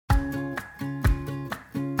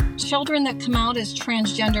children that come out as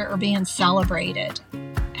transgender are being celebrated.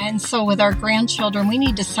 And so with our grandchildren, we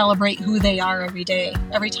need to celebrate who they are every day,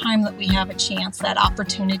 every time that we have a chance, that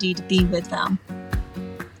opportunity to be with them.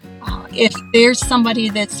 If there's somebody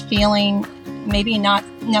that's feeling maybe not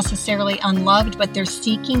necessarily unloved, but they're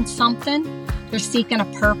seeking something, they're seeking a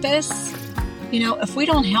purpose, if we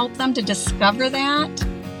don't help them to discover that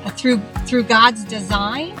through God's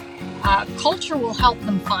design, culture will help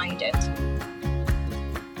them find it.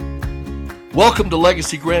 Welcome to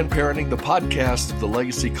Legacy Grandparenting, the podcast of the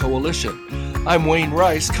Legacy Coalition. I'm Wayne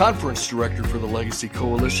Rice, Conference Director for the Legacy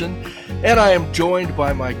Coalition, and I am joined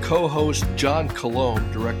by my co-host John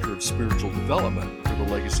Coulombe, Director of Spiritual Development for the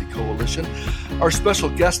Legacy Coalition. Our special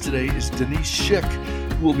guest today is Denise Shick,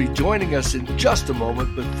 who will be joining us in just a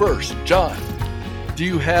moment. But first, John, do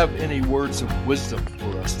you have any words of wisdom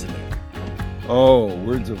for us today? Oh,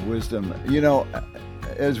 words of wisdom.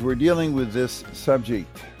 As we're dealing with this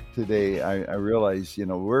subject today, I realize,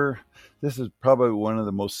 this is probably one of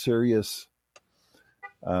the most serious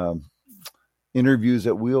interviews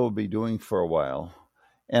that we'll be doing for a while.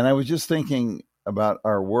 And I was just thinking about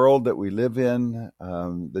our world that we live in,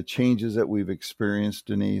 the changes that we've experienced,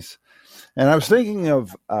 Denise. And I was thinking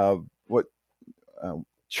of what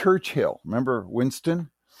Churchill, remember Winston,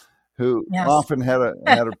 who Yes. often had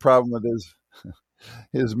a problem with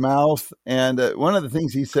his mouth. And one of the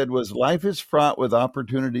things he said was, life is fraught with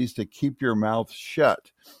opportunities to keep your mouth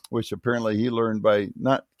shut, which apparently he learned by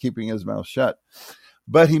not keeping his mouth shut.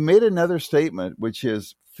 But he made another statement, which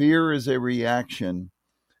is, fear is a reaction,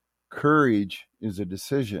 courage is a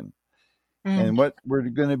decision. And what we're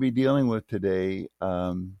going to be dealing with today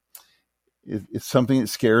is something that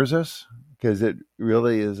scares us, because it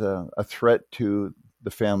really is a threat to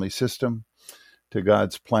the family system, to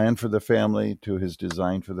God's plan for the family, to his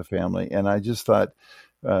design for the family. And I just thought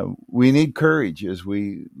we need courage as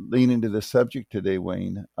we lean into the subject today,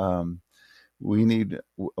 Wayne. We need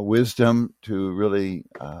wisdom to really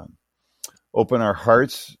open our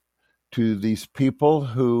hearts to these people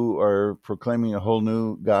who are proclaiming a whole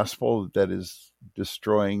new gospel that is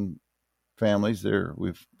destroying families.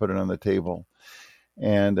 We've put it on the table.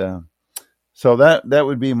 And so that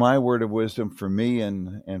would be my word of wisdom for me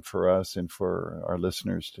and for us and for our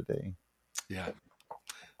listeners today. Yeah.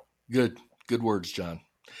 Good words, John.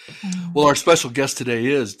 Well, our special guest today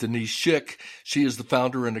is Denise Shick. She is the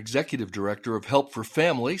founder and executive director of Help for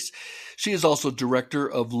Families. She is also director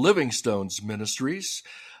of Living Stones Ministries.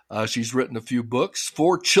 She's written a few books,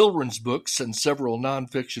 4 children's books and several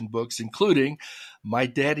nonfiction books, including My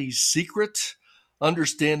Daddy's Secret,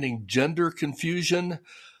 Understanding Gender Confusion,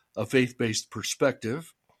 A Faith-Based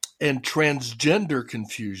Perspective, and Transgender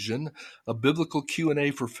Confusion, a biblical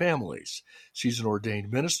Q&A for families. She's an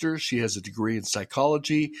ordained minister. She has a degree in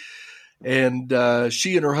psychology, and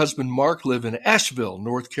she and her husband Mark live in Asheville,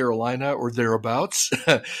 North Carolina, or thereabouts.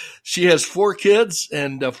 She has 4 kids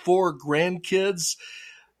and 4 grandkids.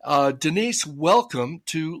 Denise, welcome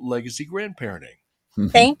to Legacy Grandparenting.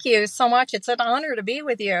 Thank you so much. It's an honor to be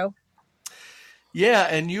with you. Yeah,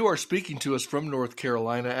 and you are speaking to us from North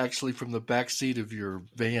Carolina, actually from the back seat of your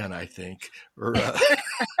van, I think.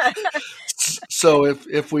 So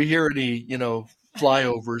if we hear any,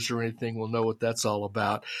 flyovers or anything, we'll know what that's all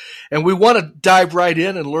about. And we want to dive right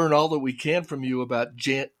in and learn all that we can from you about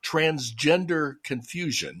Transgender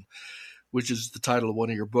Confusion, which is the title of one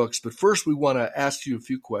of your books. But first, we want to ask you a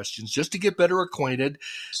few questions just to get better acquainted.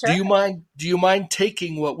 Sure. Do you mind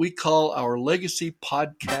taking what we call our Legacy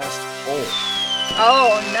Podcast home?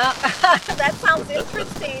 Oh, no, that sounds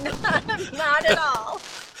interesting. Not at all.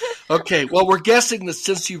 Okay, well, we're guessing that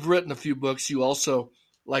since you've written a few books, you also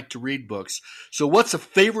like to read books. So what's a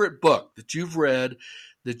favorite book that you've read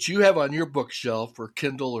that you have on your bookshelf or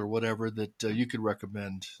Kindle or whatever that you could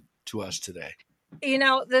recommend to us today?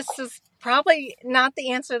 This is probably not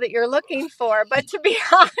the answer that you're looking for, but to be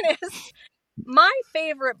honest, my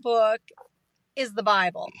favorite book is the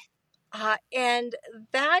Bible. And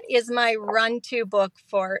that is my run-to book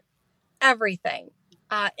for everything.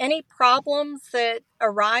 Any problems that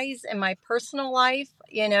arise in my personal life,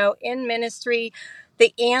 in ministry,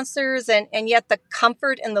 the answers and yet the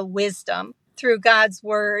comfort and the wisdom through God's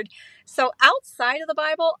word. So outside of the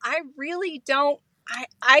Bible, I really don't,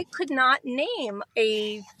 I could not name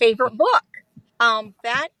a favorite book.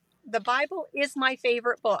 The Bible is my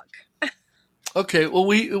favorite book. Okay, well,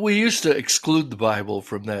 we used to exclude the Bible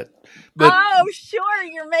from that. But oh, sure,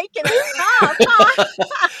 you're making it up.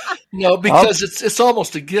 Huh? No, because it's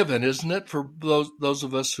almost a given, isn't it, for those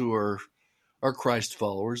of us who are Christ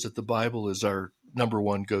followers, that the Bible is our number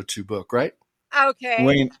one go-to book, right? Okay.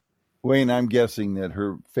 Wayne, Wayne, I'm guessing that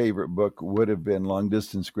her favorite book would have been Long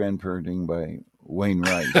Distance Grandparenting by Wayne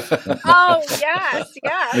Rice. Oh, yes,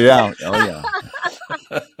 yes. Yeah. Oh,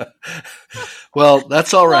 yeah. Well,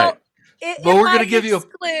 that's all right. Well, But we're going to give you a...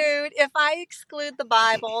 if I exclude the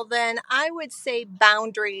Bible, then I would say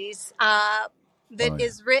Boundaries, that Oh, yeah.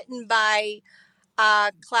 is written by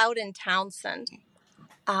Cloud and Townsend.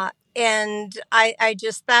 And I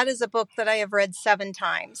just, that is a book that I have read 7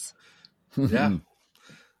 times. Yeah.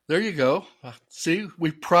 There you go. See,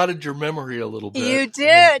 we prodded your memory a little bit. You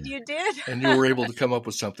did. And you were able to come up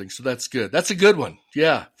with something. So that's good. That's a good one.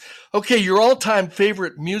 Yeah. Okay. Your all-time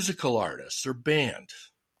favorite musical artist or band?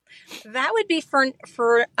 That would be for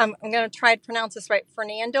I'm going to try to pronounce this right.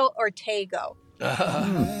 Fernando Ortega.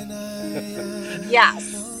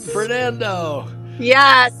 Yes. Fernando.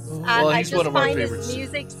 Yes. Well, I he's just one of our find favorites. his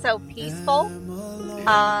music so peaceful.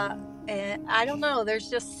 And I don't know. There's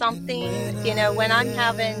just something, when I'm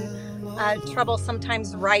having trouble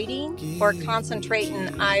sometimes writing or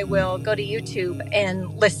concentrating, I will go to YouTube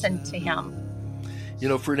and listen to him.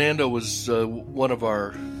 Fernando was one of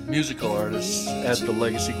our musical artists at the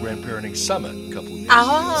Legacy Grandparenting Summit a couple of years ago.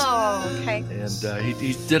 Oh, okay. And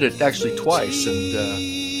he did it actually twice, and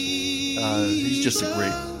he's just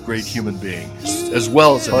a great human being, as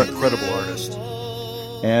well as an incredible artist.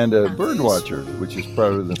 And a bird watcher, which is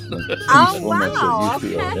probably the peacefulness that you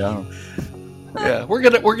feel. Yeah. Yeah, we're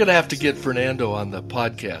gonna have to get Fernando on the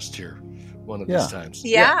podcast here one of these times.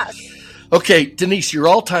 Yes. Yeah. Okay, Denise, your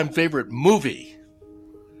all-time favorite movie?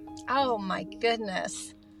 Oh my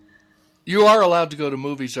goodness. You are allowed to go to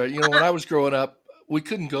movies. When I was growing up, we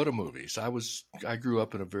couldn't go to movies. I grew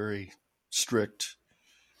up in a very strict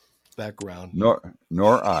background. Nor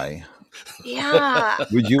I. Yeah.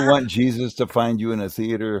 Would you want Jesus to find you in a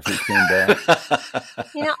theater if he came back?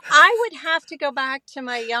 I would have to go back to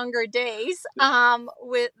my younger days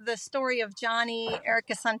with the story of Johnny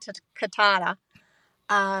Erica Santa Catata.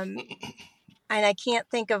 And I can't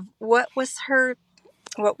think of what was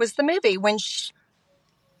the movie when she...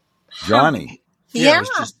 Johnny. Yeah. It was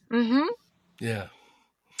just, yeah.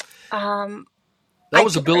 That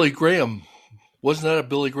was a Billy Graham. Wasn't that a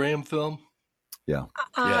Billy Graham film? Yeah.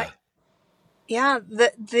 Yeah.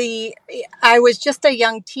 I was just a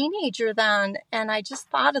young teenager then, and I just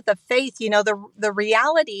thought of the faith, the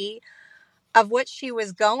reality of what she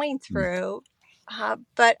was going through,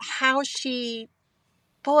 but how the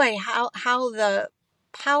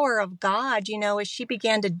power of God, as she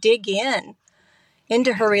began to dig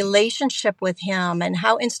into her relationship with him, and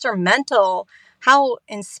how instrumental, how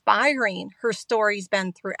inspiring her story's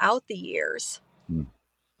been throughout the years.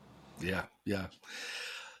 Yeah.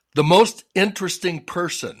 The most interesting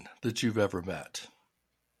person that you've ever met?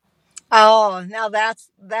 Oh, now that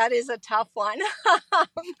is a tough one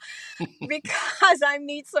because I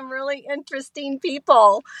meet some really interesting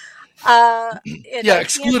people.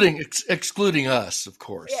 Excluding us, of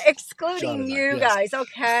course. Yeah, excluding you guys.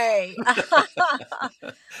 Okay.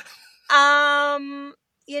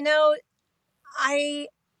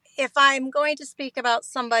 If I'm going to speak about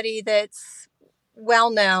somebody that's well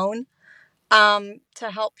known, to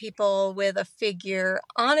help people with a figure,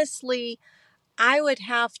 honestly, I would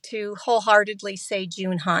have to wholeheartedly say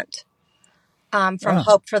June Hunt, from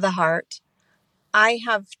Hope for the Heart. I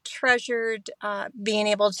have treasured being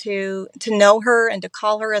able to know her and to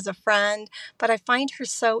call her as a friend, but I find her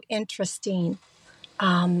so interesting.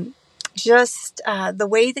 Just the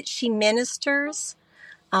way that she ministers,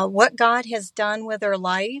 what God has done with her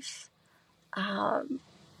life.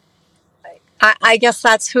 I guess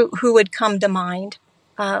that's who would come to mind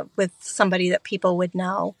with somebody that people would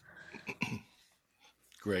know.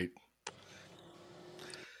 Great.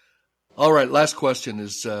 All right, last question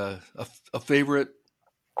is a favorite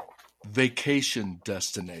vacation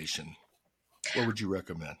destination. What would you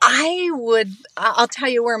recommend? I'll tell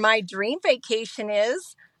you where my dream vacation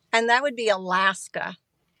is, and that would be Alaska.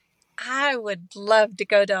 I would love to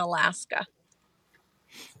go to Alaska,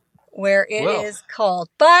 where it is cold.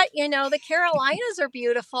 But, the Carolinas are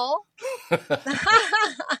beautiful.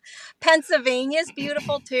 Pennsylvania's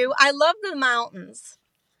beautiful too. I love the mountains.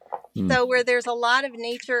 So where there's a lot of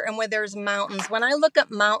nature and where there's mountains. When I look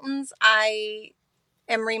at mountains, I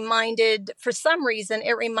am reminded, for some reason,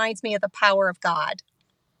 it reminds me of the power of God.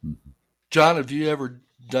 John, have you ever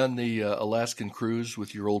done the Alaskan cruise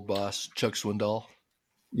with your old boss, Chuck Swindoll?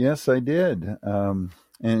 Yes, I did.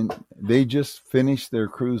 And they just finished their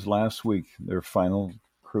cruise last week, their final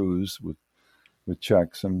cruise with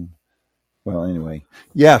Chuck's. Anyway,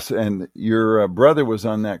 yes, and your brother was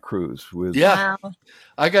on that cruise with. Yeah, wow.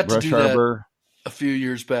 I got Rush to do Harbor that a few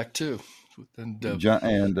years back too, and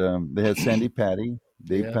they had Sandy Patty.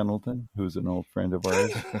 Dave Yeah. Pendleton, who's an old friend of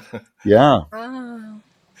ours. Yeah. Oh.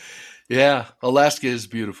 Yeah. Alaska is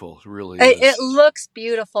beautiful. It really It is. looks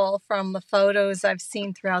beautiful from the photos I've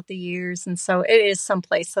seen throughout the years, and so it is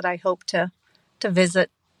someplace that I hope to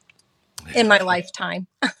visit in my lifetime.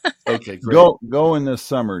 Okay, great. Go in the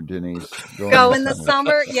summer, Denise. Go in Go the in the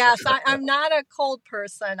summer. summer. Yes, I'm not a cold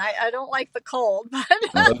person. I don't like the cold, but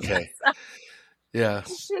Okay. Yeah.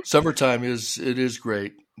 Summertime is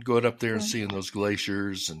great. Going up there and seeing those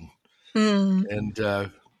glaciers mm.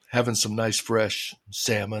 and having some nice fresh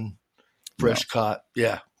salmon, Yeah. fresh caught.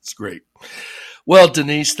 Yeah, it's great. Well,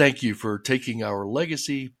 Denise, thank you for taking our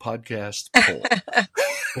legacy podcast poll.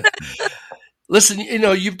 Listen,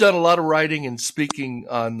 you've done a lot of writing and speaking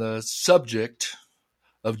on the subject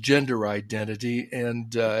of gender identity,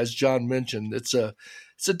 and as John mentioned, it's a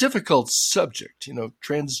difficult subject.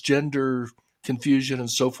 Transgender confusion and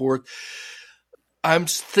so forth. I'm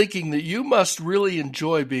thinking that you must really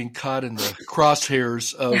enjoy being caught in the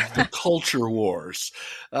crosshairs of the culture wars.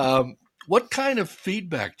 What kind of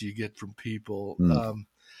feedback do you get from people? Mm.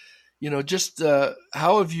 Just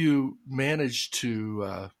how have you managed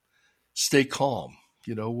to stay calm?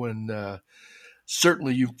 When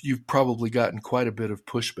certainly you've probably gotten quite a bit of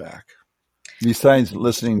pushback. Besides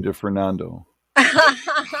listening to Fernando.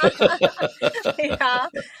 Yeah.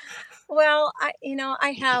 Well,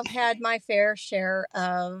 I have had my fair share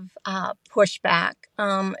of pushback,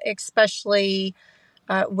 especially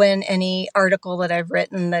when any article that I've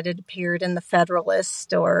written that had appeared in the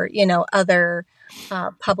Federalist or, other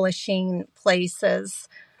publishing places,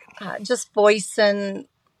 just voicing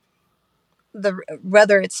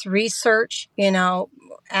whether it's research,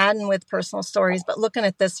 adding with personal stories, but looking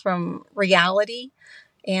at this from reality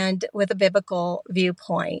and with a biblical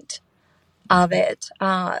viewpoint of it.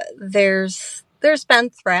 There's been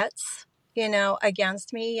threats,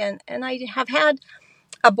 against me, and I have had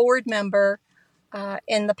a board member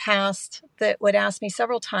in the past that would ask me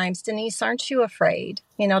several times, Denise, aren't you afraid?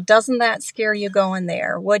 Doesn't that scare you going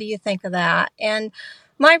there? What do you think of that? And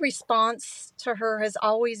my response to her has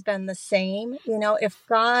always been the same. If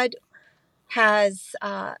God has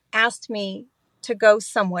asked me to go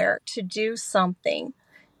somewhere, to do something,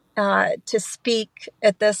 to speak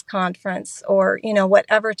at this conference or,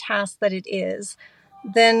 whatever task that it is,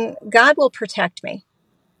 then God will protect me.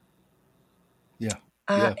 Yeah.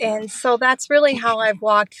 Yeah. And so that's really how I've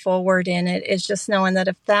walked forward in it, is just knowing that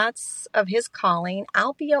if that's of his calling,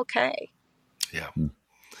 I'll be okay. Yeah.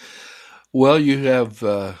 Well, you have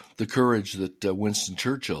the courage that Winston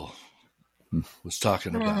Churchill was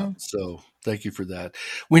talking about. So thank you for that.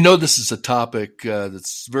 We know this is a topic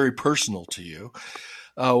that's very personal to you.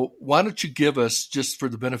 Why don't you give us, just for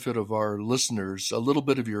the benefit of our listeners, a little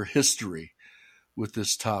bit of your history with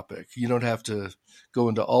this topic? You don't have to go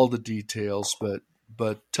into all the details, but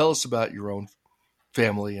tell us about your own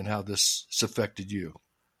family and how this has affected you.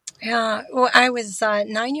 Yeah, well, I was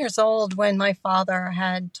 9 years old when my father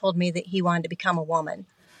had told me that he wanted to become a woman.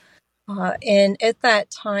 And at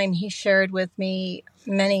that time, he shared with me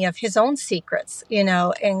many of his own secrets,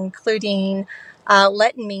 including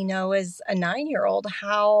letting me know as a 9-year-old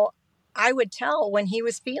how I would tell when he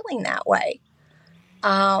was feeling that way.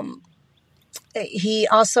 He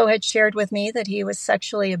also had shared with me that he was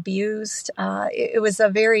sexually abused. It was a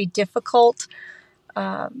very difficult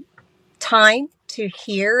time to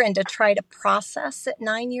hear and to try to process at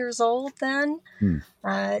 9 years old then.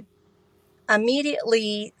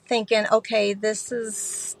 Immediately thinking, okay, this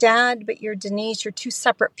is Dad, but you're Denise, you're two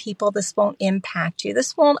separate people. This won't impact you.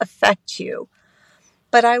 This won't affect you.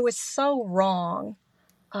 But I was so wrong.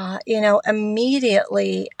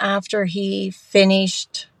 Immediately after he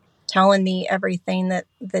finished telling me everything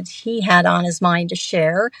that he had on his mind to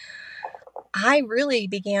share, I really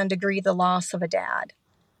began to grieve the loss of a dad.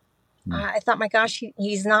 I thought, my gosh,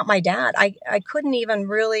 he's not my dad. I couldn't even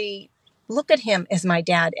really look at him as my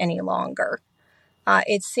dad any longer.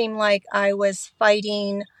 It seemed like I was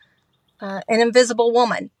fighting an invisible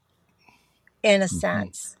woman, in a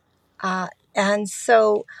sense. And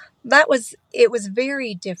so it was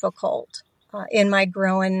very difficult in my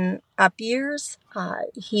growing up years.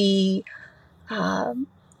 He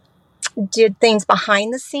did things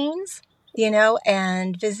behind the scenes,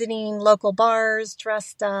 and visiting local bars,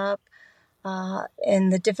 dressed up,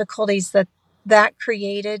 and the difficulties that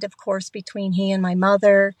created, of course, between he and my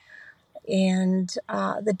mother, and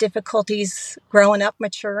the difficulties growing up,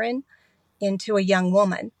 maturing into a young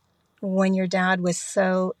woman when your dad was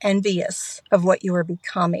so envious of what you were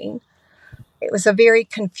becoming. It was a very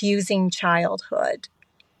confusing childhood.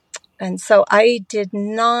 And so I did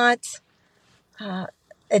not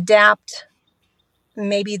adapt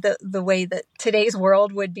maybe the way that today's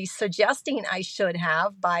world would be suggesting I should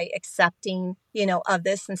have by accepting, of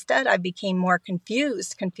this. Instead, I became more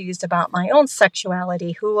confused about my own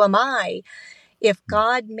sexuality. Who am I? If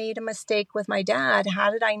God made a mistake with my dad,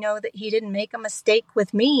 how did I know that he didn't make a mistake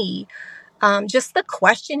with me? Just the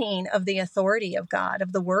questioning of the authority of God,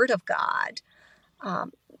 of the word of God.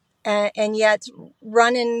 And yet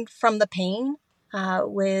running from the pain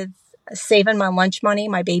with saving my lunch money,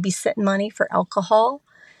 my babysitting money for alcohol,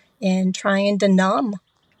 and trying to numb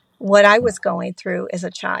what I was going through as a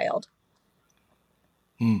child.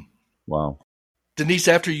 Wow. Denise,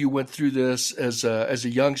 after you went through this as a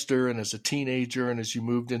youngster and as a teenager, and as you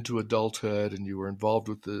moved into adulthood, and you were involved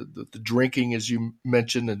with the drinking, as you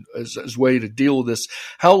mentioned, and as a way to deal with this,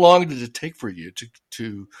 how long did it take for you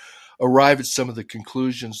to arrive at some of the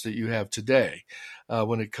conclusions that you have today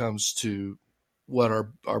when it comes to what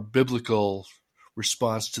our biblical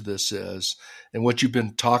response to this is, and what you've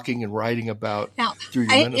been talking and writing about through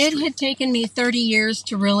your ministry? It had taken me 30 years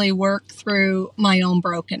to really work through my own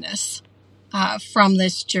brokenness from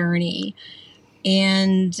this journey,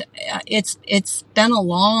 and it's been a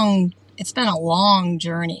long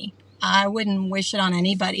journey. I wouldn't wish it on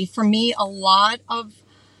anybody. For me, a lot of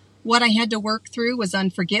what I had to work through was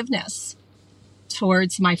unforgiveness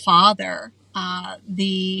towards my father,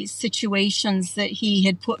 the situations that he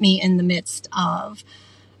had put me in the midst of.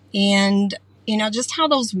 And, just how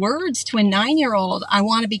those words to a 9-year-old, I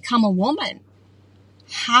want to become a woman,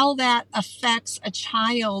 how that affects a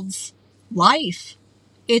child's life.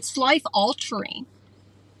 It's life altering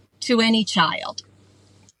to any child.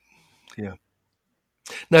 Yeah.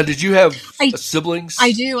 Now, did you have siblings?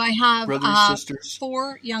 I do. I have brothers, sisters?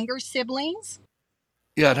 4 younger siblings.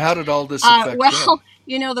 Yeah, and how did all this affect them?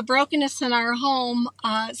 The brokenness in our home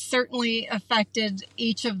certainly affected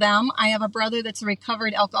each of them. I have a brother that's a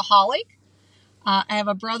recovered alcoholic. I have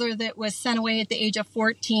a brother that was sent away at the age of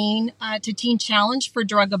 14 to Teen Challenge for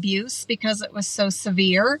drug abuse because it was so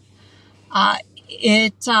severe. My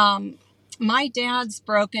dad's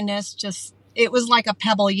brokenness it was like a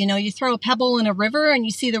pebble. You throw a pebble in a river and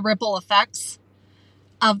you see the ripple effects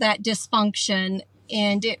of that dysfunction,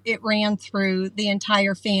 and it ran through the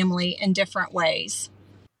entire family in different ways.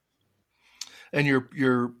 And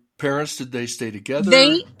your parents, did they stay together?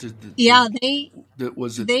 They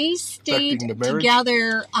they stayed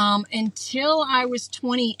together until I was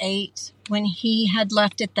 28 when he had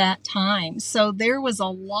left at that time. So there was a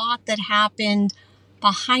lot that happened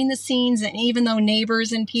behind the scenes, and even though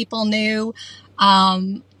neighbors and people knew,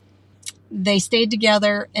 they stayed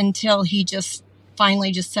together until he just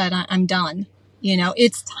finally just said, I'm done.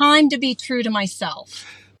 It's time to be true to myself.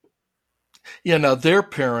 Yeah. Now their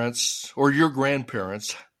parents or your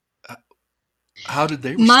grandparents, how did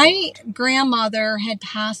they respond? My grandmother had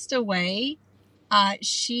passed away.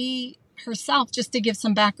 She herself, just to give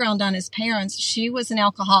some background on his parents, she was an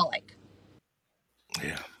alcoholic.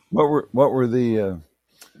 Yeah. What was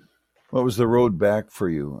the road back for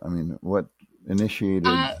you? I mean, what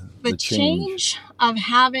initiated the change of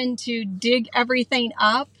having to dig everything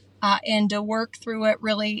up and to work through it?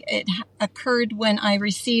 Really, it occurred when I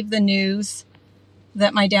received the news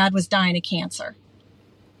that my dad was dying of cancer.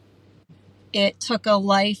 It took a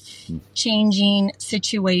life-changing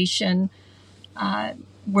situation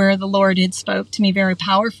where the Lord had spoke to me very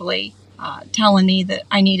powerfully, telling me that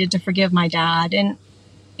I needed to forgive my dad. And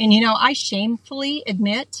I shamefully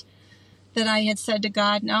admit that I had said to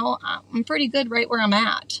God, no, I'm pretty good right where I'm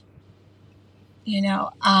at.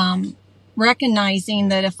 Recognizing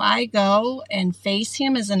that if I go and face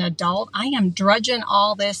him as an adult, I am drudging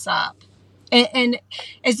all this up. And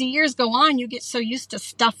as the years go on, you get so used to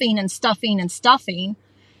stuffing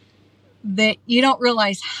that you don't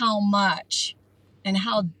realize how much and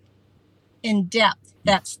how in depth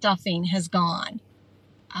that stuffing has gone.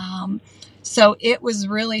 So it was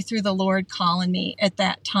really through the Lord calling me at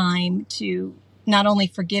that time to not only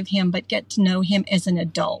forgive him, but get to know him as an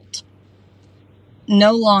adult.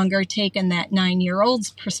 No longer taking that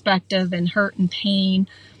 9-year-old's perspective and hurt and pain,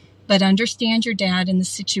 but understand your dad and the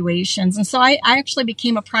situations. And so I actually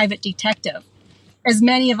became a private detective, as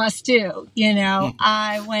many of us do.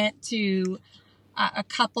 I went to a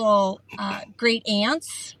couple great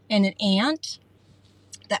aunts and an aunt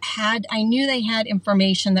I knew they had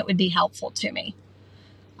information that would be helpful to me.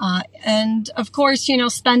 And of course,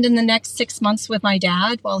 spending the next 6 months with my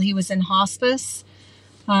dad while he was in hospice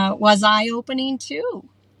was eye-opening too.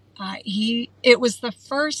 It was the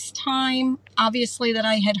first time, obviously, that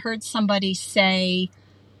I had heard somebody say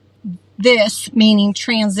this, meaning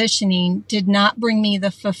transitioning, did not bring me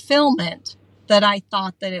the fulfillment that I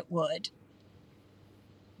thought that it would.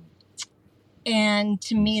 And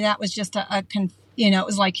to me, that was just it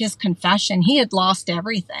was like his confession. He had lost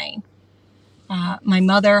everything. My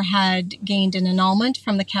mother had gained an annulment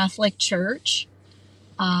from the Catholic Church.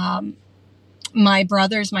 My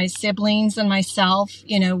brothers, my siblings, and myself,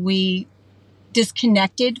 we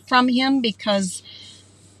disconnected from him because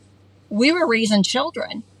we were raising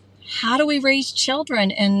children. How do we raise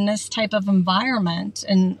children in this type of environment?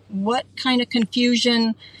 And what kind of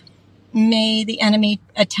confusion may the enemy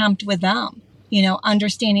attempt with them?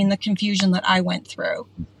 Understanding the confusion that I went through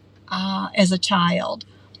as a child.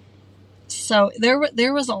 So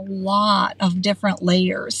there was a lot of different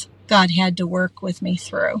layers God had to work with me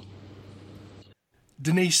through.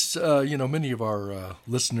 Denise, many of our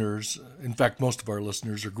listeners, in fact, most of our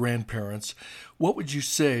listeners are grandparents. What would you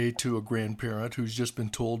say to a grandparent who's just been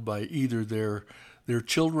told by either their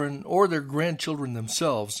children or their grandchildren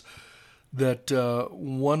themselves that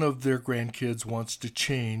one of their grandkids wants to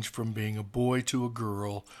change from being a boy to a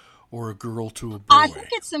girl or a girl to a boy? I think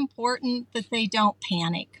it's important that they don't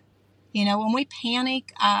panic. When we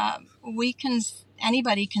panic,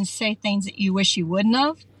 anybody can say things that you wish you wouldn't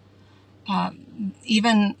have.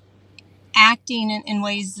 Even acting in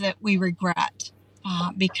ways that we regret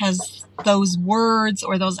because those words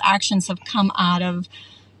or those actions have come out of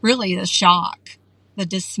really the shock, the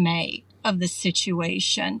dismay of the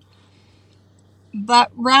situation.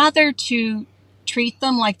 But rather to treat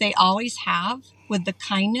them like they always have, with the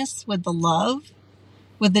kindness, with the love,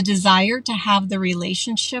 with the desire to have the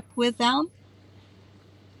relationship with them,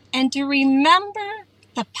 and to remember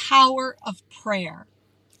the power of prayer.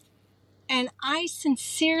 And I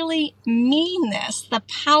sincerely mean this, the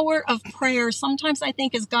power of prayer. Sometimes I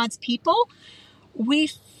think as God's people,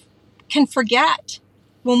 we can forget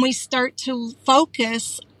when we start to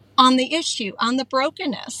focus on the issue, on the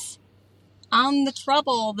brokenness, on the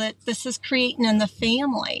trouble that this is creating in the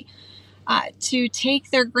family. To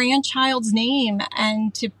take their grandchild's name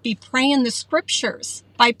and to be praying the scriptures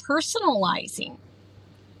by personalizing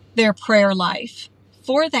their prayer life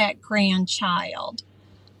for that grandchild.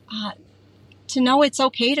 To know it's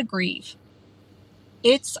okay to grieve.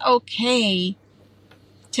 It's okay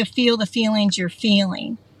to feel the feelings you're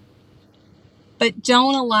feeling. But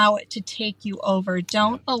don't allow it to take you over.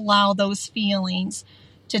 Don't allow those feelings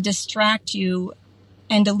to distract you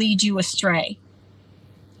and to lead you astray.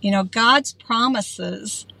 God's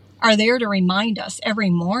promises are there to remind us every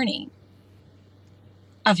morning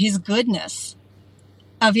of his goodness,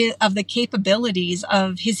 of the capabilities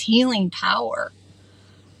of his healing power.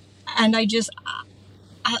 And I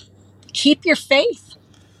keep your faith.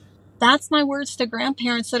 That's my words to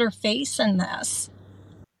grandparents that are facing this.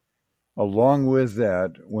 Along with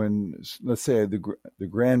that, when, let's say, the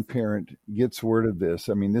grandparent gets word of this,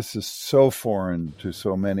 this is so foreign to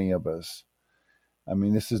so many of us.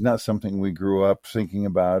 This is not something we grew up thinking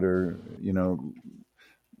about, or,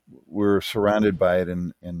 we're surrounded by it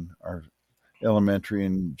in our elementary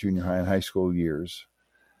and junior high and high school years.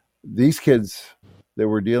 These kids that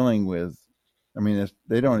we're dealing with,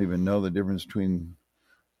 they don't even know the difference between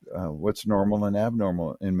what's normal and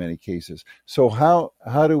abnormal in many cases. So how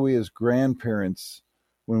do we as grandparents,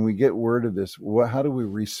 when we get word of this, how do we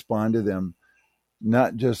respond to them?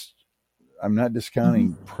 I'm not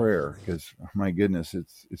discounting prayer, because my goodness,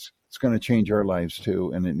 it's going to change our lives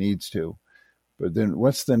too, and it needs to. But then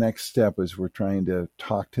what's the next step as we're trying to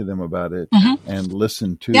talk to them about it and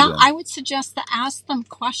listen to them? Yeah, I would suggest to ask them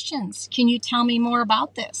questions. Can you tell me more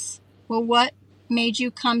about this? Well, what made you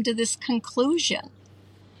come to this conclusion?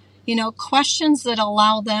 Questions that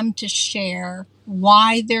allow them to share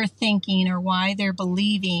why they're thinking or why they're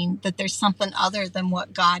believing that there's something other than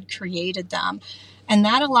what God created them. And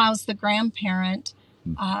that allows the grandparent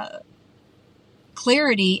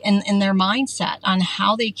clarity in their mindset on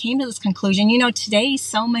how they came to this conclusion. Today,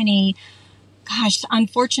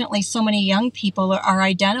 unfortunately, so many young people are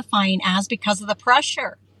identifying as because of the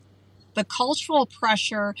pressure, the cultural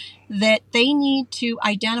pressure that they need to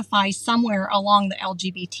identify somewhere along the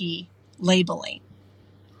LGBT labeling.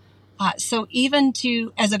 So even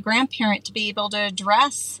as a grandparent, to be able to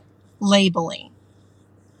address labeling,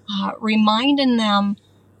 reminding them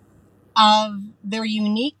of their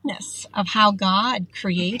uniqueness, of how God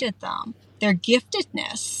created them, their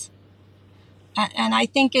giftedness. And I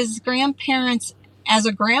think as grandparents, as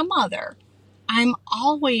a grandmother, I'm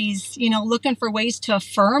always, looking for ways to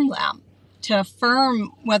affirm them, to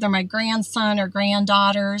affirm whether my grandson or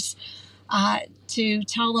granddaughters, to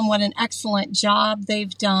tell them what an excellent job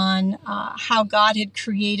they've done, how God had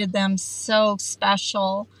created them so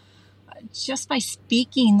special, just by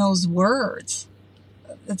speaking those words.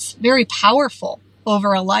 It's very powerful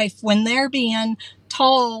over a life when they're being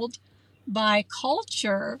told by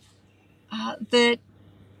culture that,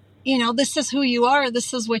 this is who you are,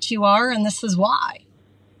 this is what you are, and this is why.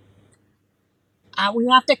 We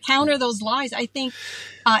have to counter those lies. I think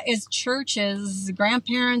as churches,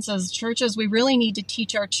 grandparents, as churches, we really need to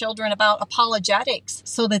teach our children about apologetics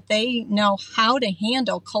so that they know how to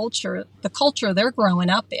handle the culture they're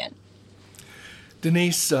growing up in.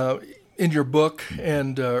 Denise, in your book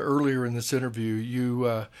and earlier in this interview,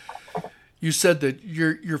 you said that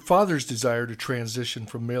your father's desire to transition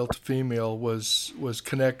from male to female was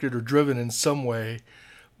connected or driven in some way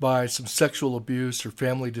by some sexual abuse or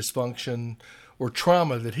family dysfunction or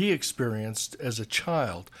trauma that he experienced as a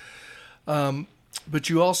child. But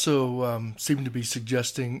you also seem to be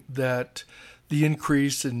suggesting that the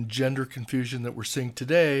increase in gender confusion that we're seeing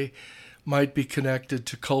today might be connected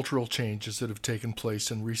to cultural changes that have taken place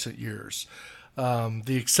in recent years.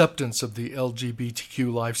 The acceptance of the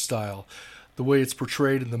LGBTQ lifestyle, the way it's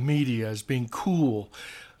portrayed in the media as being cool,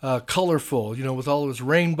 colorful, with all those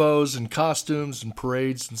rainbows and costumes and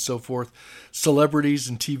parades and so forth. Celebrities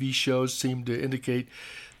and TV shows seem to indicate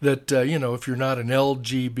that, if you're not an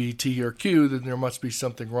LGBT or Q, then there must be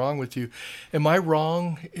something wrong with you. Am I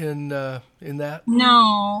wrong in that?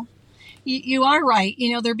 No, you are right.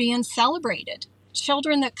 They're being celebrated.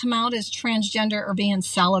 Children that come out as transgender are being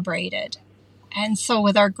celebrated. And so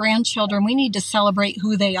with our grandchildren, we need to celebrate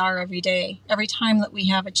who they are every day, every time that we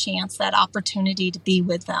have a chance, that opportunity to be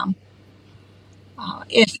with them.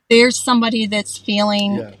 If there's somebody that's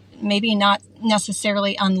feeling maybe not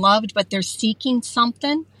necessarily unloved, but they're seeking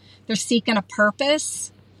something, they're seeking a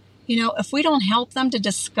purpose, if we don't help them to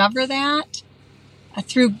discover that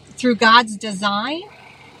through God's design,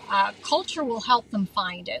 culture will help them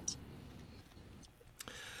find it.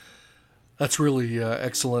 That's really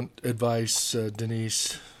excellent advice,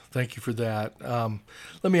 Denise. Thank you for that.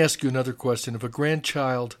 Let me ask you another question. If a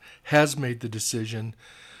grandchild has made the decision,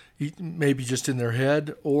 maybe just in their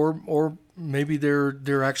head, or maybe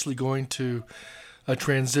they're actually going to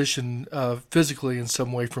transition physically in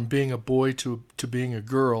some way from being a boy to being a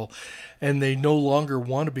girl, and they no longer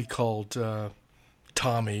want to be called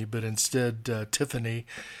Tommy, but instead Tiffany,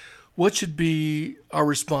 what should be our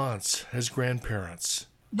response as grandparents?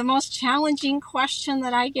 The most challenging question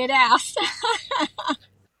that I get asked.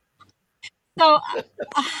 So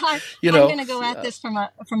I'm going to go at this from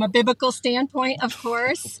a biblical standpoint, of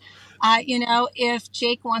course. If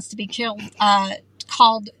Jake wants to be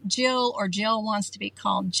called Jill, or Jill wants to be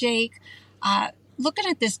called Jake, looking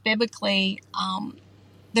at this biblically,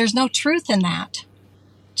 there's no truth in that.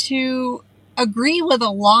 To agree with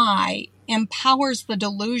a lie empowers the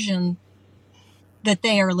delusion that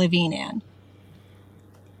they are living in.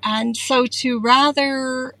 And so to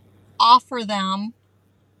rather offer them,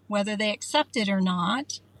 whether they accept it or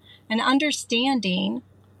not, an understanding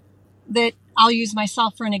that, I'll use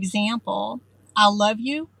myself for an example, I'll love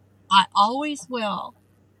you, I always will,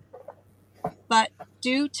 but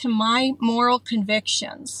due to my moral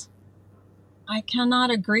convictions, I cannot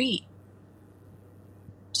agree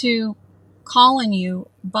to calling you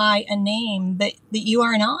by a name that you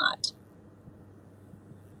are not.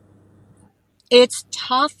 It's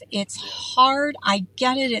tough. It's hard. I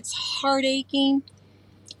get it. It's heartaching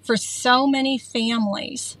for so many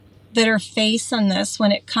families that are facing this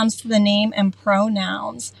when it comes to the name and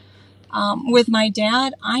pronouns. With my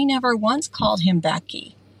dad, I never once called him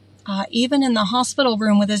Becky, even in the hospital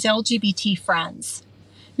room with his LGBT friends.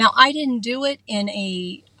 Now, I didn't do it in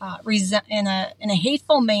a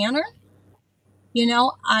hateful manner.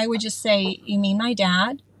 I would just say, "You mean my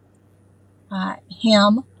dad?"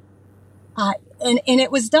 Him. And it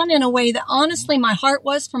was done in a way that honestly my heart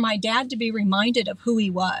was for my dad to be reminded of who he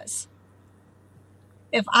was.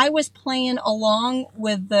 If I was playing along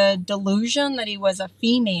with the delusion that he was a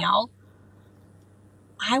female,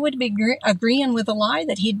 I would be agreeing with the lie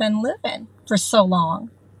that he'd been living for so long.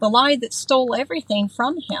 The lie that stole everything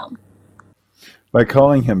from him. By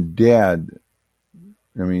calling him Dad,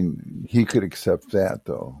 I mean, he could accept that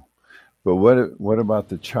though. But what about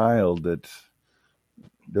the child that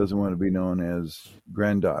doesn't want to be known as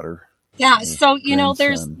granddaughter? Yeah, so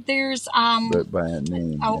there's but by a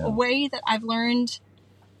name, a way that I've learned,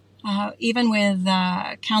 even with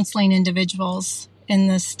counseling individuals in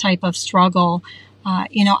this type of struggle. That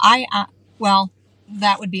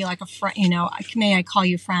would be like a friend. May I call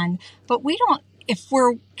you friend? But we don't. If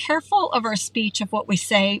we're careful of our speech, of what we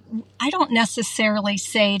say, I don't necessarily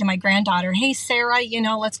say to my granddaughter, "Hey, Sarah,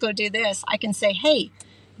 let's go do this." I can say, "Hey,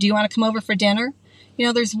 do you want to come over for dinner?"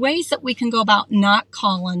 There's ways that we can go about not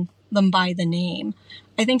calling them by the name.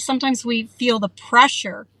 I think sometimes we feel the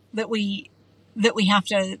pressure that we have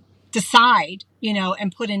to decide,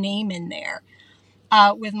 and put a name in there.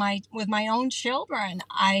 With my own children,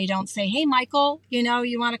 I don't say, "Hey, Michael, you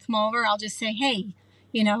want to come over?" I'll just say, "Hey,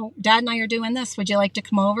 Dad and I are doing this. Would you like to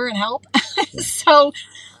come over and help?" So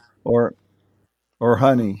or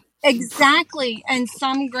honey. exactly. And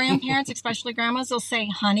some grandparents, especially grandmas, will say,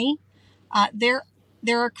 "Honey." There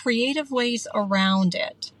are creative ways around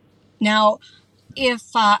it. Now,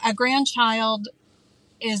 if a grandchild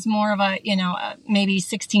is more of maybe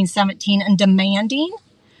 16, 17 and demanding,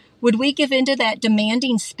 would we give into that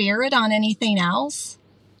demanding spirit on anything else?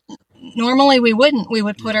 Normally we wouldn't. We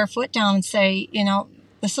would put our foot down and say,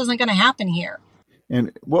 this isn't going to happen here.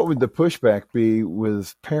 And what would the pushback be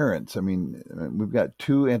with parents? I mean, we've got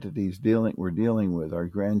two entities we're dealing with, our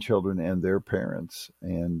grandchildren and their parents.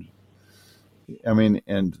 And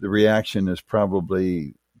and the reaction is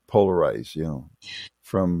probably polarized,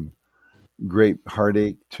 from great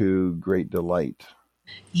heartache to great delight.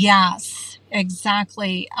 Yes,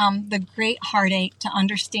 exactly. The great heartache to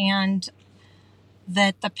understand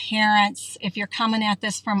that the parents, if you're coming at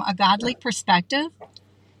this from a godly perspective,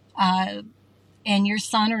 and your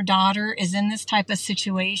son or daughter is in this type of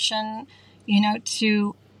situation,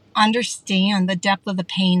 to understand the depth of the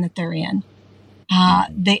pain that they're in,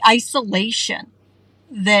 the isolation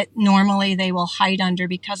that normally they will hide under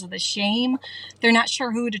because of the shame. They're not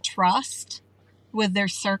sure who to trust with their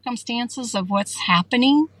circumstances of what's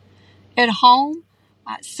happening at home.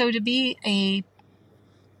 So to be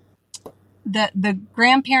the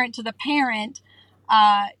grandparent to the parent,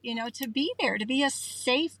 to be there, to be a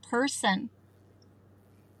safe person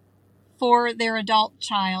for their adult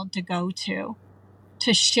child to go to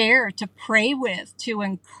share, to pray with, to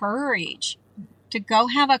encourage, to go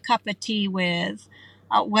have a cup of tea with,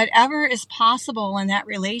 whatever is possible in that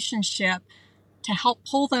relationship to help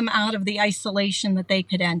pull them out of the isolation that they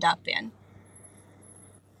could end up in.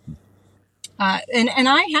 And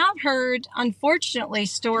I have heard, unfortunately,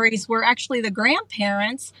 stories where actually the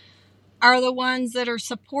grandparents are the ones that are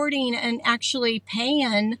supporting and actually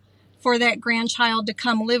paying for that grandchild to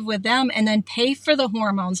come live with them and then pay for the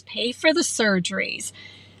hormones, pay for the surgeries.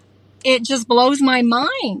 It just blows my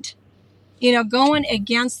mind, going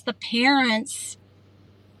against the parents'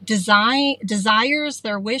 desires,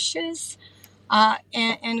 their wishes,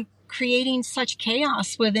 and creating such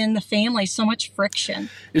chaos within the family, so much friction.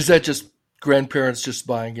 Is that just grandparents just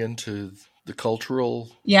buying into the cultural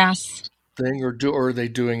Yes thing, or are they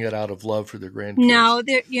doing it out of love for their grandkids? No,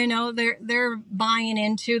 they're buying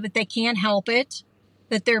into that they can't help it,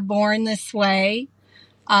 that they're born this way,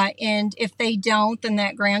 and if they don't, then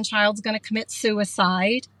that grandchild's going to commit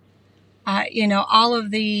suicide. All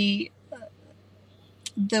of the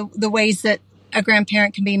ways that a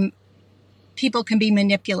grandparent people can be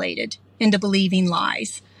manipulated into believing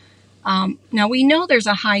lies. Now we know there's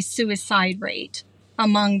a high suicide rate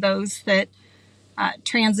among those that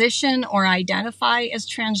transition or identify as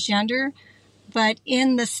transgender. But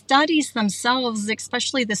in the studies themselves,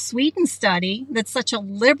 especially the Sweden study, that's such a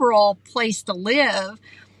liberal place to live,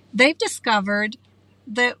 they've discovered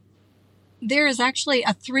that there is actually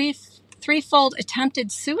a threefold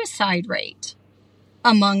attempted suicide rate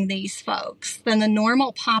among these folks than the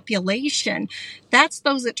normal population. That's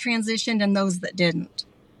those that transitioned and those that didn't.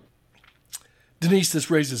 Denise, this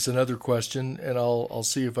raises another question, and I'll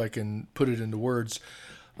see if I can put it into words.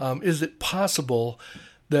 Is it possible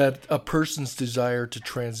that a person's desire to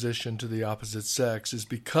transition to the opposite sex is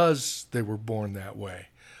because they were born that way?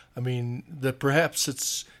 I mean, that perhaps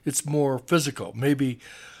it's more physical. Maybe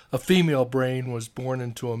a female brain was born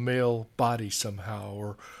into a male body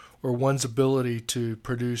somehow, or one's ability to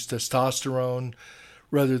produce testosterone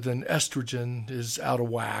rather than estrogen is out of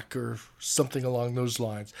whack, or something along those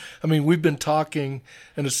lines. I mean, we've been talking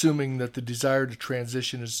and assuming that the desire to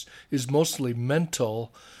transition is mostly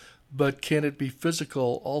mental, but can it be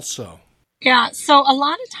physical also? Yeah, so a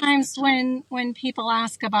lot of times when people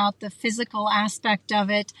ask about the physical aspect of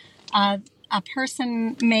it, a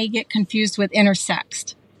person may get confused with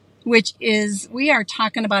intersexed, which is, we are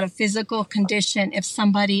talking about a physical condition if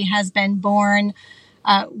somebody has been born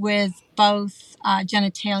with both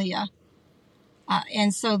genitalia.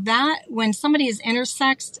 And so that when somebody is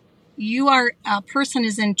intersexed, a person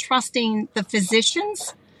is entrusting the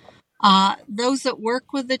physicians, those that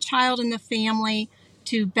work with the child and the family,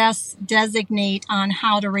 to best designate on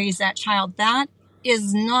how to raise that child. That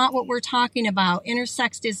is not what we're talking about.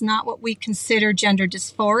 Intersexed is not what we consider gender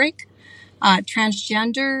dysphoric,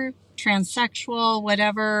 transgender, transsexual,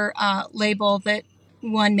 whatever label that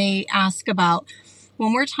one may ask about.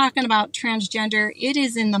 When we're talking about transgender, it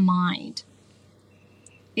is in the mind.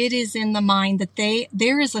 It is in the mind that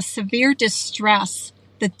there is a severe distress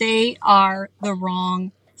that they are the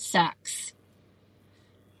wrong sex.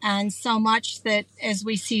 And so much that as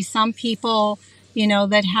we see some people,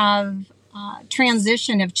 that have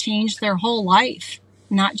transition, have changed their whole life,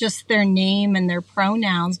 not just their name and their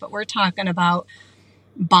pronouns, but we're talking about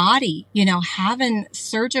body, having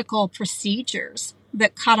surgical procedures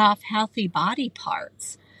that cut off healthy body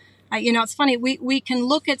parts. It's funny. We can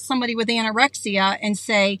look at somebody with anorexia and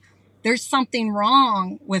say, there's something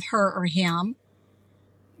wrong with her or him.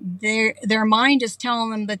 Their mind is telling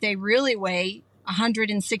them that they really weigh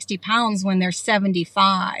 160 pounds when they're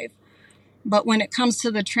 75. But when it comes to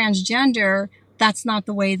the transgender, that's not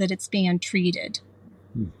the way that it's being treated.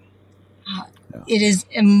 It is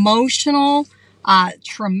emotional,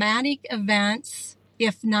 traumatic events,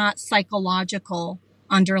 if not psychological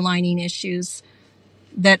underlining issues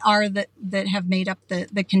that have made up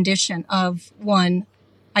the condition of one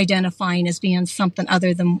identifying as being something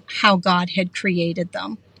other than how God had created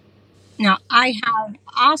them. Now, I have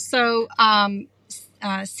also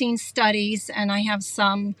seen studies, and I have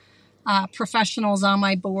some professionals on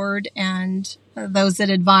my board and those that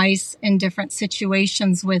advise in different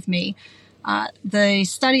situations with me. The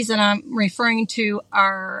studies that I'm referring to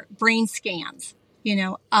are brain scans,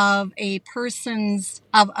 of a person's,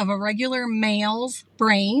 of a regular male's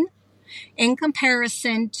brain in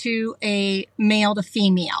comparison to a male to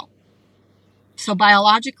female. So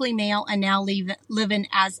biologically male and now living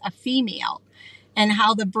as a female, and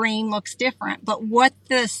how the brain looks different. But what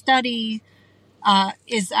the study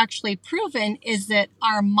is actually proven is that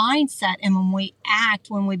our mindset, and when we act,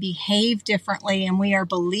 when we behave differently and we are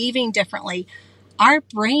believing differently, our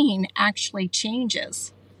brain actually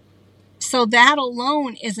changes. So that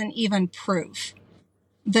alone isn't even proof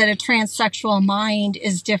that a transsexual mind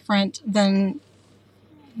is different than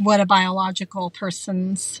what a biological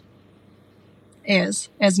person's is,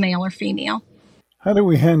 as male or female. How do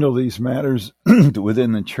we handle these matters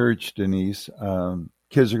within the church, Denise?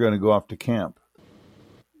 Kids are going to go off to camp.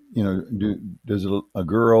 Does a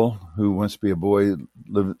girl who wants to be a boy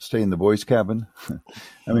stay in the boys' cabin?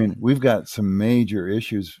 I mean, we've got some major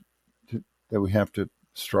issues that we have to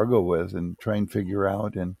struggle with and try and figure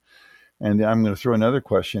out. And I'm going to throw another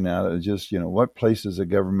question out. Just, what place does the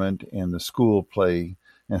government and the school play,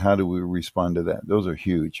 and how do we respond to that? Those are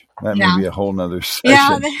huge. That may be a whole nother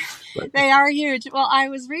session. Yeah, they are huge. Well, I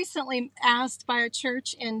was recently asked by a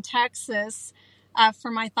church in Texas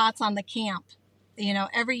for my thoughts on the camp.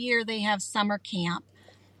 Every year they have summer camp.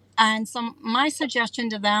 And so my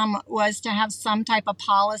suggestion to them was to have some type of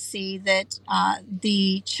policy that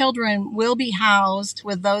the children will be housed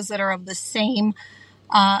with those that are of the same,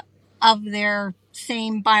 of their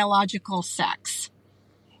same biological sex.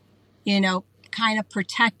 Kind of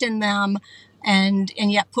protecting them and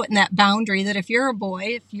yet putting that boundary that if you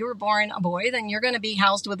were born a boy, then you're going to be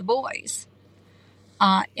housed with the boys.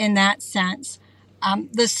 In that sense.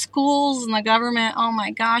 The schools and the government, oh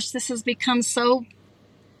my gosh, this has become so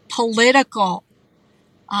political.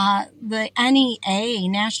 The NEA,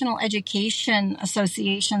 National Education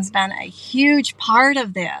Association, has been a huge part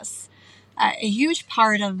of this, a huge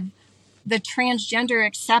part of the transgender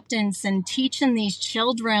acceptance and teaching these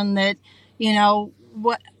children that,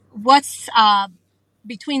 what's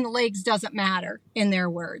between the legs doesn't matter, in their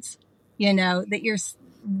words, that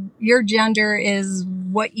your gender is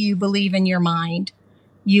what you believe in your mind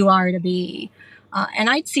you are to be. And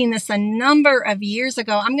I'd seen this a number of years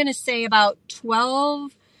ago. I'm going to say about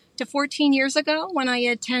 12 to 14 years ago when I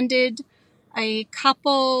attended a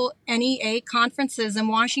couple NEA conferences in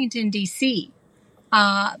Washington, D.C.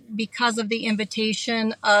 Because of the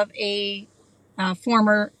invitation of a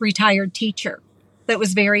former retired teacher that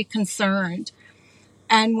was very concerned.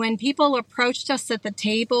 And when people approached us at the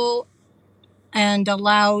table and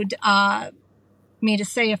allowed me to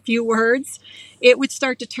say a few words, it would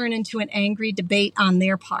start to turn into an angry debate on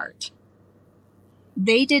their part.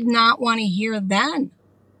 They did not want to hear then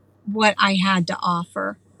what I had to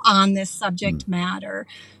offer on this subject matter.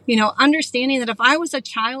 Understanding that if I was a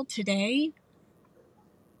child today,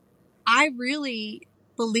 I really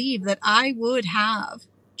believe that I would have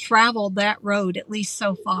traveled that road at least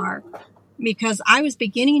so far, because I was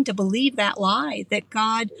beginning to believe that lie that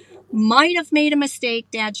God might have made a mistake.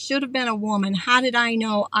 Dad should have been a woman. How did I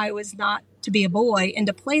know I was not to be a boy? And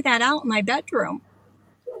to play that out in my bedroom,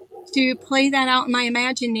 to play that out in my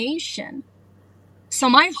imagination. So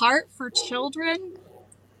my heart for children,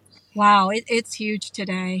 wow, it's huge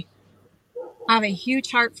today. I have a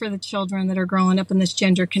huge heart for the children that are growing up in this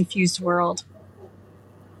gender confused world.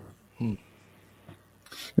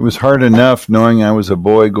 It was hard enough knowing I was a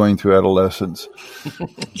boy going through adolescence.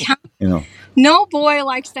 Yeah. No boy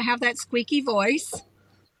likes to have that squeaky voice.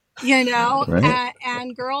 Right.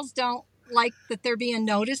 and girls don't like that they're being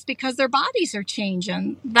noticed because their bodies are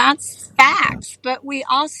changing. That's facts. But we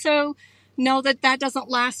also know that that doesn't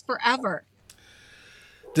last forever.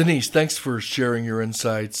 Denise, thanks for sharing your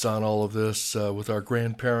insights on all of this with our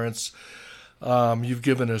grandparents. You've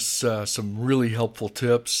given us some really helpful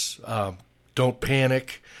tips. Don't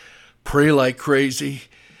panic. Pray like crazy.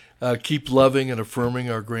 Keep loving and affirming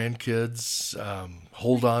our grandkids.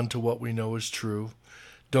 Hold on to what we know is true.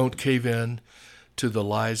 Don't cave in to the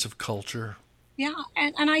lies of culture. Yeah,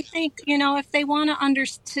 and I think, if they want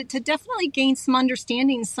to definitely gain some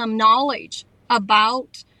understanding, some knowledge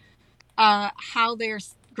about how their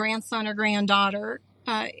grandson or granddaughter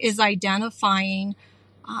is identifying,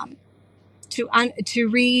 to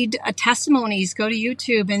read testimonies, go to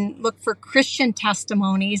YouTube and look for Christian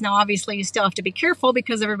testimonies. Now, obviously, you still have to be careful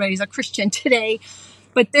because everybody's a Christian today,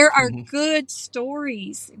 but there are good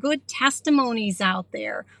stories, good testimonies out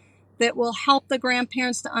there that will help the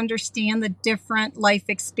grandparents to understand the different life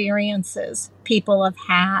experiences people have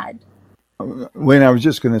had. Wayne, I was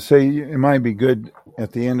just going to say it might be good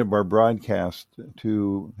at the end of our broadcast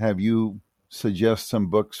to have you suggest some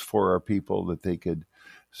books for our people that they could.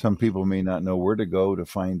 Some people may not know where to go to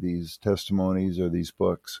find these testimonies or these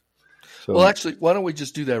books. So, Well, actually, why don't we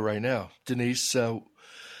just do that right now, Denise?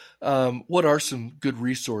 What are some good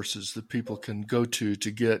resources that people can go to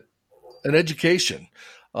get an education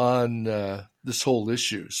on this whole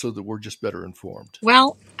issue so that we're just better informed?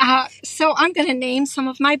 Well, so I'm going to name some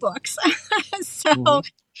of my books. So,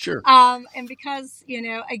 Sure. and because,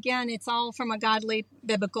 again, it's all from a godly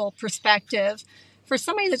biblical perspective. For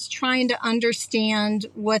somebody that's trying to understand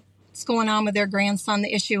what's going on with their grandson,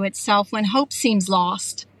 the issue itself, when hope seems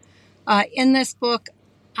lost, in this book,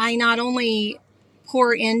 I not only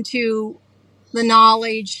pour into the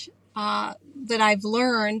knowledge that I've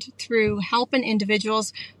learned through helping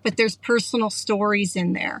individuals, but there's personal stories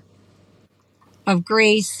in there of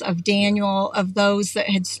Grace, of Daniel, of those that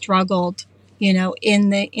had struggled,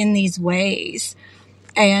 in these ways.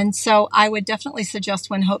 And so I would definitely suggest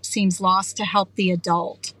When Hope Seems Lost to help the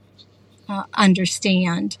adult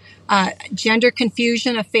understand. Gender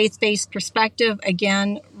Confusion, a faith-based perspective,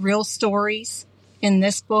 again, real stories in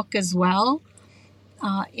this book as well,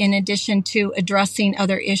 in addition to addressing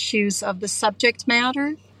other issues of the subject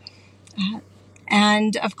matter.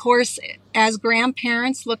 And of course, as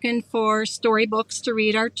grandparents looking for storybooks to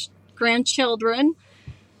read our grandchildren,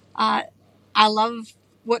 I love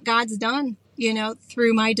what God's done,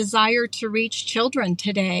 through my desire to reach children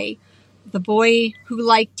today. The Boy Who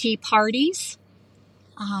Liked Tea Parties.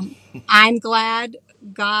 I'm Glad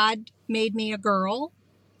God Made Me a Girl.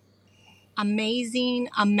 Amazing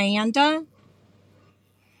Amanda.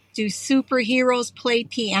 Do Superheroes Play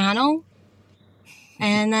Piano?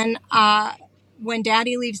 And then When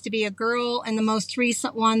Daddy Leaves to Be a Girl, and the most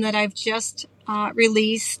recent one that I've just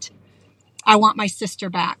released, I Want My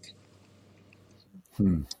Sister Back.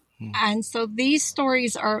 And so these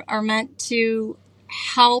stories are meant to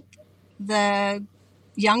help the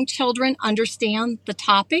young children understand the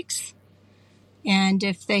topics. And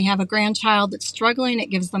if they have a grandchild that's struggling,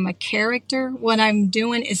 it gives them a character. What I'm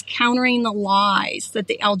doing is countering the lies that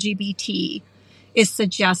the LGBT is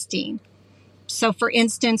suggesting. So, for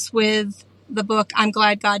instance, with the book, I'm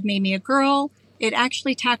Glad God Made Me a Girl, it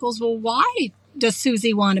actually tackles, well, why does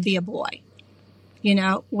Susie want to be a boy?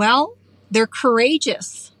 Well, they're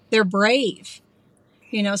courageous. They're brave.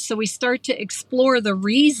 So we start to explore the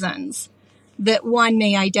reasons that one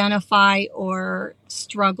may identify or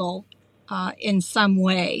struggle in some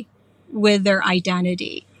way with their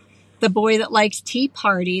identity. The boy that likes tea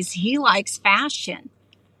parties, he likes fashion,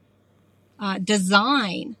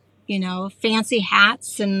 design, fancy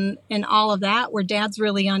hats and all of that, where dad's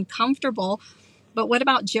really uncomfortable. But what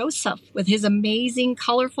about Joseph with his amazing,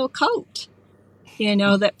 colorful coat,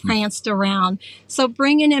 that pranced around? So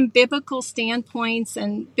bringing in biblical standpoints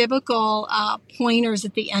and biblical pointers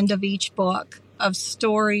at the end of each book of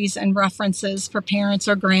stories and references for parents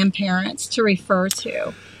or grandparents to refer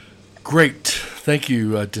to. Great. Thank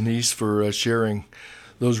you, Denise, for sharing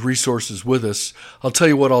those resources with us. I'll tell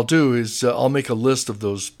you what I'll do is I'll make a list of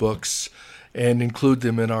those books and include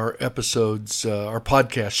them in our episodes, our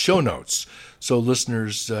podcast show notes, so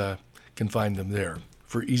listeners can find them there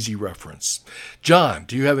for easy reference. John,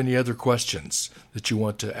 do you have any other questions that you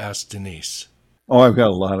want to ask Denise? Oh, I've got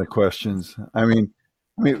a lot of questions.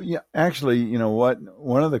 Yeah, actually, what?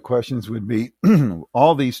 One of the questions would be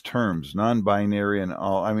all these terms, non-binary and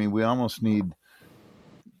all. We almost need,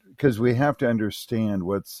 because we have to understand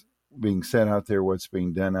what's being said out there, what's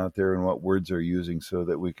being done out there, and what words are using so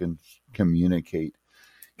that we can communicate.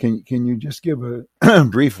 Can you just give a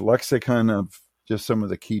brief lexicon of just some of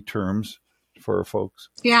the key terms for our folks?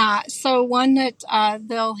 Yeah. So one that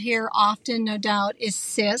they'll hear often, no doubt, is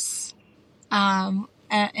cis.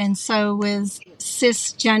 And so with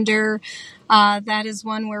cisgender, that is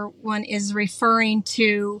one where one is referring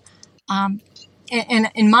to,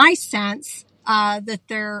 in my sense, that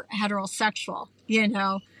they're heterosexual,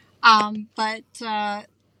 but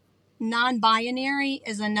non-binary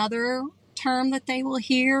is another term that they will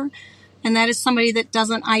hear, and that is somebody that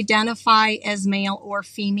doesn't identify as male or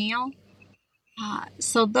female.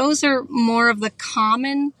 So those are more of the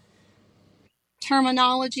common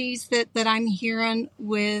terminologies that I'm hearing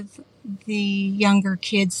with the younger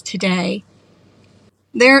kids today.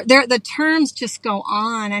 The terms just go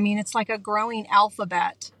on. I mean, it's like a growing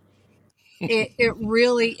alphabet. It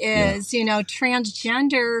really is. Yeah.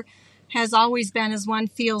 Transgender has always been as one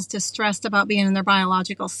feels distressed about being in their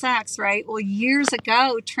biological sex, right? Well, years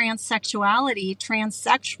ago,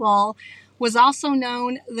 transsexual was also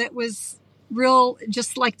known that was real,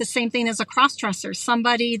 just like the same thing as a cross-dresser,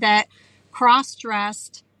 somebody that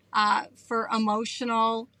cross-dressed for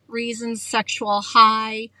emotional reasons, sexual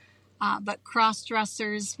high, but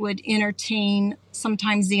cross-dressers would entertain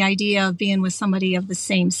sometimes the idea of being with somebody of the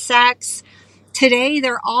same sex. Today,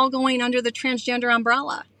 they're all going under the transgender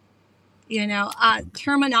umbrella.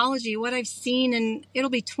 Terminology, what I've seen, and it'll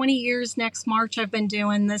be 20 years next March I've been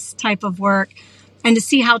doing this type of work, and to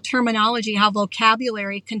see how terminology, how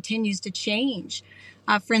vocabulary continues to change.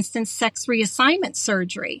 For instance, sex reassignment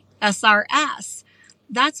surgery, SRS.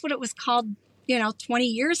 That's what it was called 20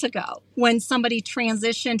 years ago when somebody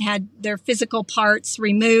transitioned, had their physical parts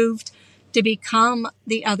removed to become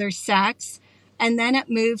the other sex. And then it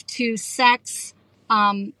moved to sex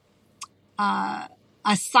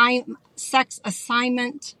assignment,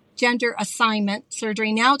 gender assignment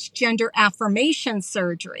surgery. Now it's gender affirmation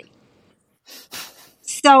surgery.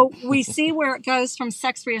 So we see where it goes from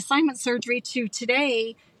sex reassignment surgery to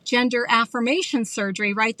today, gender affirmation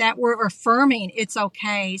surgery, right? That we're affirming it's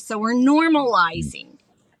okay. So we're normalizing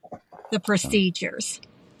the procedures.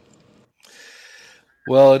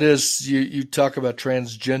 Well, it is. You talk about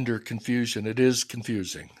transgender confusion. It is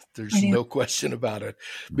confusing. There's no question about it,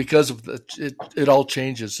 because of it all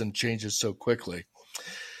changes and changes so quickly.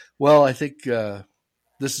 Well, I think this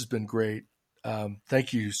has been great.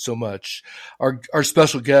 Thank you so much. Our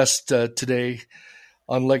special guest today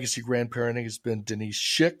on Legacy Grandparenting has been Denise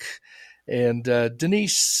Shick. And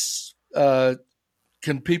Denise, can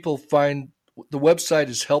people find the website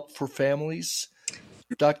is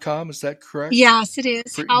helpforfamilies.com? Is that correct? Yes, it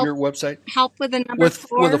is. For your website? Help with a number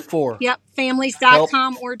 4. With a 4. Yep,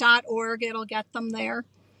 families.com or .org. It'll get them there.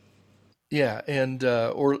 Yeah, and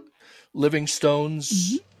or Living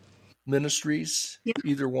Stones Ministries,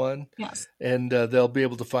 either one. Yes. And they'll be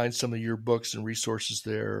able to find some of your books and resources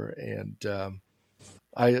there. And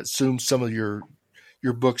I assume some of your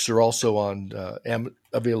books are also on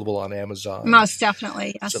available on Amazon. Most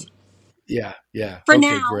definitely, yes. So, yeah. For okay,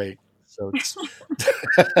 now. Great. So it's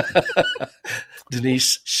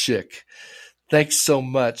Denise Shick. Thanks so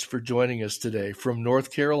much for joining us today from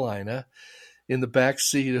North Carolina in the back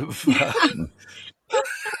seat of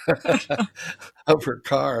of her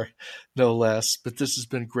car, no less. But this has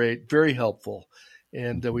been great, very helpful.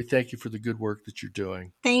 And we thank you for the good work that you're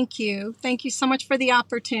doing. Thank you. Thank you so much for the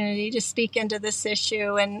opportunity to speak into this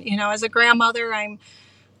issue. And, as a grandmother, I'm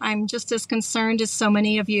just as concerned as so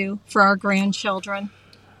many of you for our grandchildren.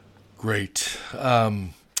 Great.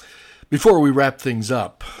 Before we wrap things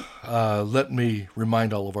up, let me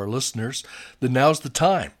remind all of our listeners that now's the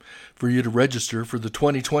time for you to register for the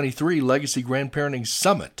 2023 Legacy Grandparenting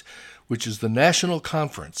Summit, which is the national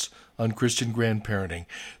conference on Christian grandparenting.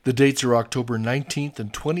 The dates are October 19th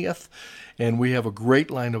and 20th, and we have a great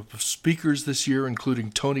lineup of speakers this year,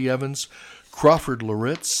 including Tony Evans, Crawford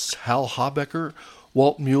Loritz, Hal Habecker,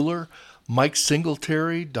 Walt Mueller, Mike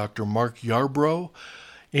Singletary, Dr. Mark Yarbrough,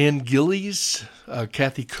 Ann Gillies,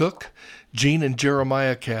 Kathy Cook, Jean and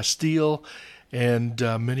Jeremiah Castile, and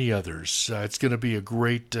many others. It's going to be a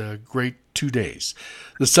great 2 days.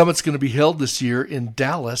 The summit's going to be held this year in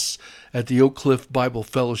Dallas at the Oak Cliff Bible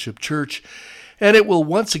Fellowship Church, and it will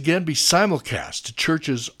once again be simulcast to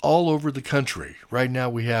churches all over the country. Right now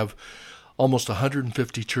we have almost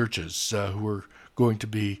 150 churches who are going to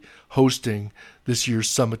be hosting this year's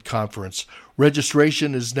Summit Conference.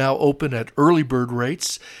 Registration is now open at early bird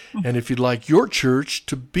rates, and if you'd like your church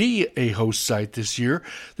to be a host site this year,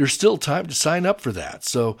 there's still time to sign up for that.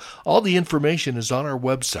 So all the information is on our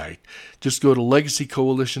website. Just go to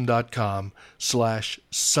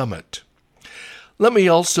legacycoalition.com/summit. Let me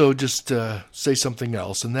also just say something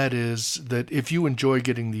else, and that is that if you enjoy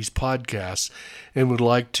getting these podcasts and would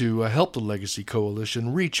like to help the Legacy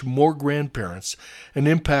Coalition reach more grandparents and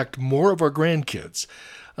impact more of our grandkids,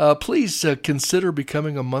 please consider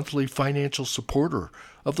becoming a monthly financial supporter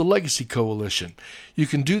of the Legacy Coalition. You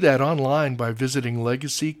can do that online by visiting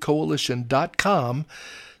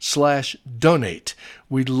legacycoalition.com/donate.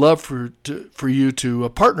 We'd love for you to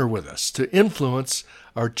partner with us to influence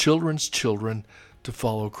our children's children to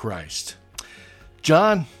follow Christ.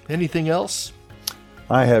 John, anything else?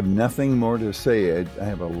 I have nothing more to say. I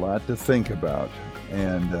have a lot to think about,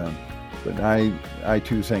 but I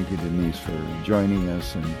too thank you, Denise, for joining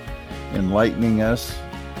us and enlightening us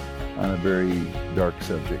on a very dark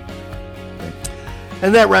subject. Thank you.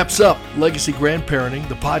 And that wraps up Legacy Grandparenting,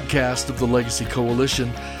 the podcast of the Legacy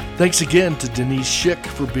Coalition. Thanks again to Denise Shick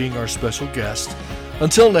for being our special guest.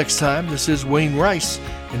 Until next time, this is Wayne Rice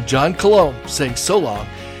and John Coulombe saying so long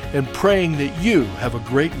and praying that you have a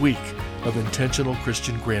great week of intentional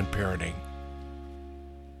Christian grandparenting.